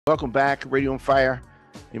Welcome back, Radio on Fire.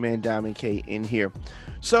 Your man Diamond K in here.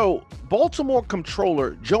 So, Baltimore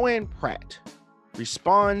Comptroller Joan Pratt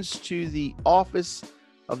responds to the Office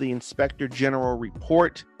of the Inspector General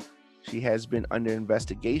report. She has been under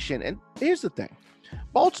investigation. And here's the thing.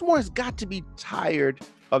 Baltimore has got to be tired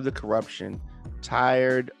of the corruption,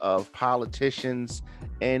 tired of politicians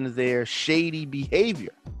and their shady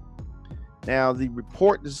behavior. Now, the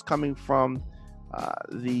report is coming from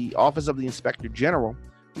the Office of the Inspector General.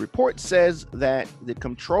 The report says that the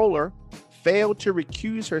comptroller failed to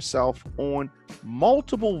recuse herself on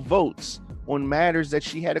multiple votes on matters that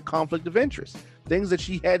she had a conflict of interest, things that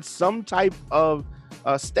she had some type of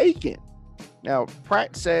stake in. Now,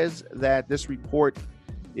 Pratt says that this report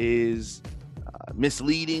is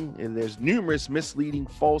misleading, and there's numerous misleading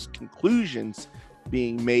false conclusions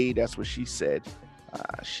being made. That's what she said.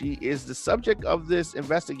 She is the subject of this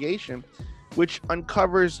investigation, which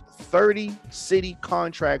uncovers 30 city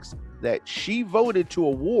contracts that she voted to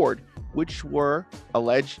award, which were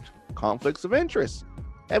alleged conflicts of interest.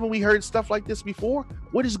 Haven't we heard stuff like this before?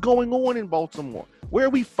 What is going on in Baltimore? Where are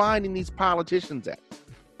we finding these politicians at?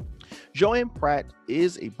 Joan Pratt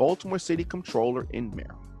is a Baltimore City Comptroller in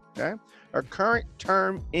Maryland. Okay? Her current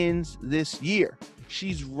term ends this year.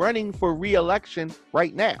 She's running for re-election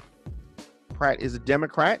right now. Pratt is a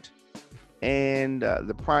Democrat, and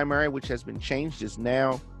the primary, which has been changed, is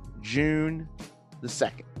now June the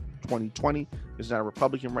 2nd, 2020. There's not a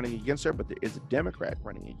Republican running against her, but there is a Democrat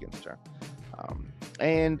running against her.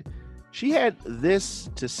 And she had this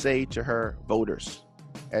to say to her voters.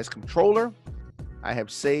 As comptroller, I have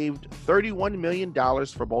saved $31 million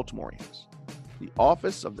for Baltimoreans. The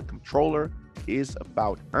office of the comptroller is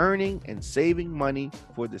about earning and saving money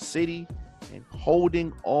for the city and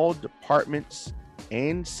holding all departments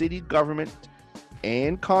and city government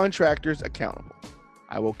and contractors accountable.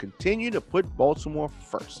 I will continue to put Baltimore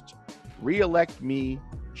first. Re-elect me,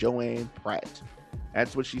 Joan Pratt.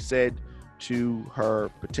 That's what she said to her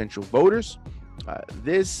potential voters.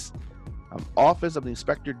 This Office of the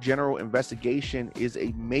Inspector General investigation is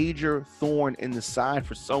a major thorn in the side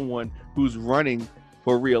for someone who's running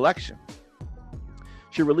for re-election.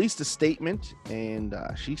 She released a statement, and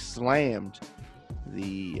she slammed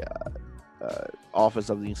the Office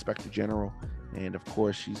of the Inspector General, and of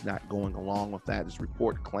course she's not going along with that. This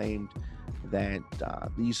report claimed that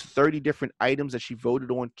these 30 different items that she voted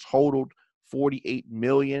on totaled $48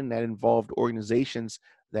 million. That involved organizations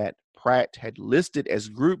that Pratt had listed as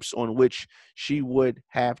groups on which she would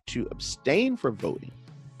have to abstain from voting,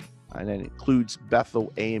 and that includes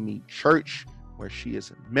Bethel AME Church, where she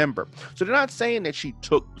is a member. So they're not saying that she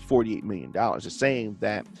took $48 million. They're saying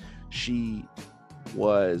that she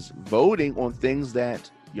was voting on things that,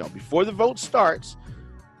 before the vote starts,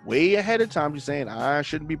 way ahead of time, she's saying, I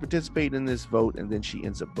shouldn't be participating in this vote. And then she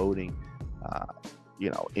ends up voting,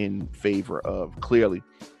 in favor of clearly.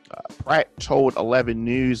 Pratt told 11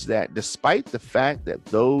 News that despite the fact that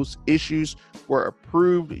those issues were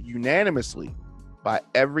approved unanimously by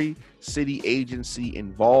every city agency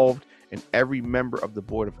involved and every member of the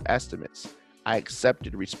Board of Estimates, I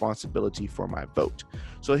accepted responsibility for my vote.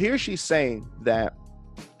 So here she's saying that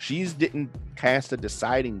she didn't cast a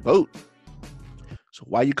deciding vote. So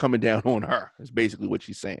why are you coming down on her? Is basically what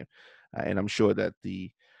she's saying. And I'm sure that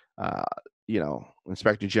the,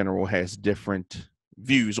 Inspector General has different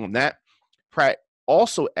views on that. Pratt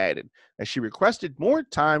also added that she requested more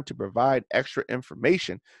time to provide extra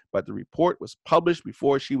information, but the report was published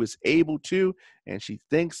before she was able to, and she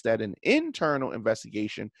thinks that an internal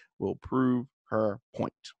investigation will prove her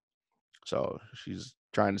point. So she's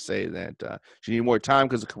trying to say that she needed more time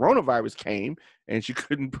because the coronavirus came and she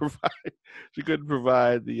couldn't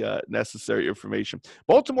provide the necessary information.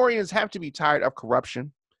 Baltimoreans have to be tired of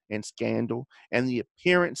corruption and scandal and the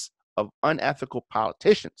appearance of unethical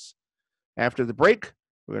politicians. After the break,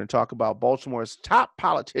 we're going to talk about Baltimore's top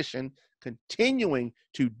politician continuing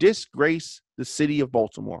to disgrace the city of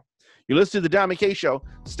Baltimore. You're listening to the Diamond K Show.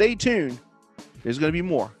 Stay tuned. There's going to be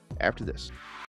more after this.